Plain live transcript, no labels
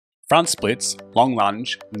Front splits, long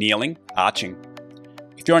lunge, kneeling, arching.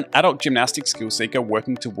 If you're an adult gymnastics skill seeker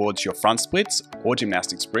working towards your front splits or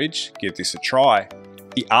gymnastics bridge, give this a try.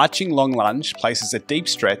 The arching long lunge places a deep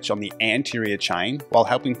stretch on the anterior chain while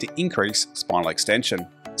helping to increase spinal extension.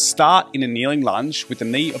 Start in a kneeling lunge with the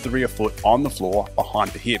knee of the rear foot on the floor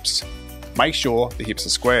behind the hips. Make sure the hips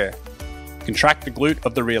are square. Contract the glute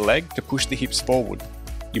of the rear leg to push the hips forward.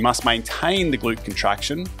 You must maintain the glute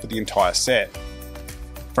contraction for the entire set.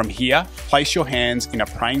 From here, place your hands in a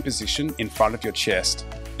praying position in front of your chest.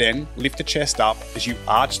 Then lift the chest up as you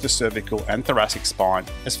arch the cervical and thoracic spine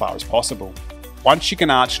as far as possible. Once you can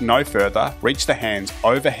arch no further, reach the hands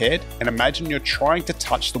overhead and imagine you're trying to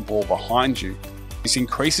touch the wall behind you. This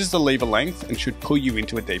increases the lever length and should pull you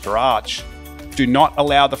into a deeper arch. Do not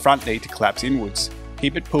allow the front knee to collapse inwards.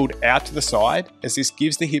 Keep it pulled out to the side as this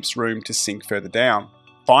gives the hips room to sink further down.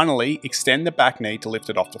 Finally, extend the back knee to lift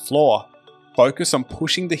it off the floor. Focus on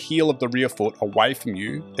pushing the heel of the rear foot away from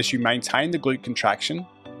you as you maintain the glute contraction,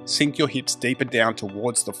 sink your hips deeper down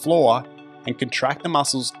towards the floor, and contract the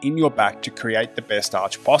muscles in your back to create the best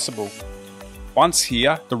arch possible. Once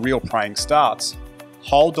here, the real praying starts.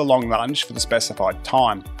 Hold the long lunge for the specified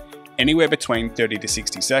time, anywhere between 30 to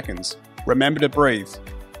 60 seconds. Remember to breathe.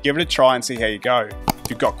 Give it a try and see how you go. If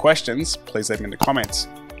you've got questions, please leave them in the comments.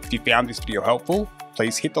 If you found this video helpful,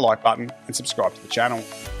 please hit the like button and subscribe to the channel.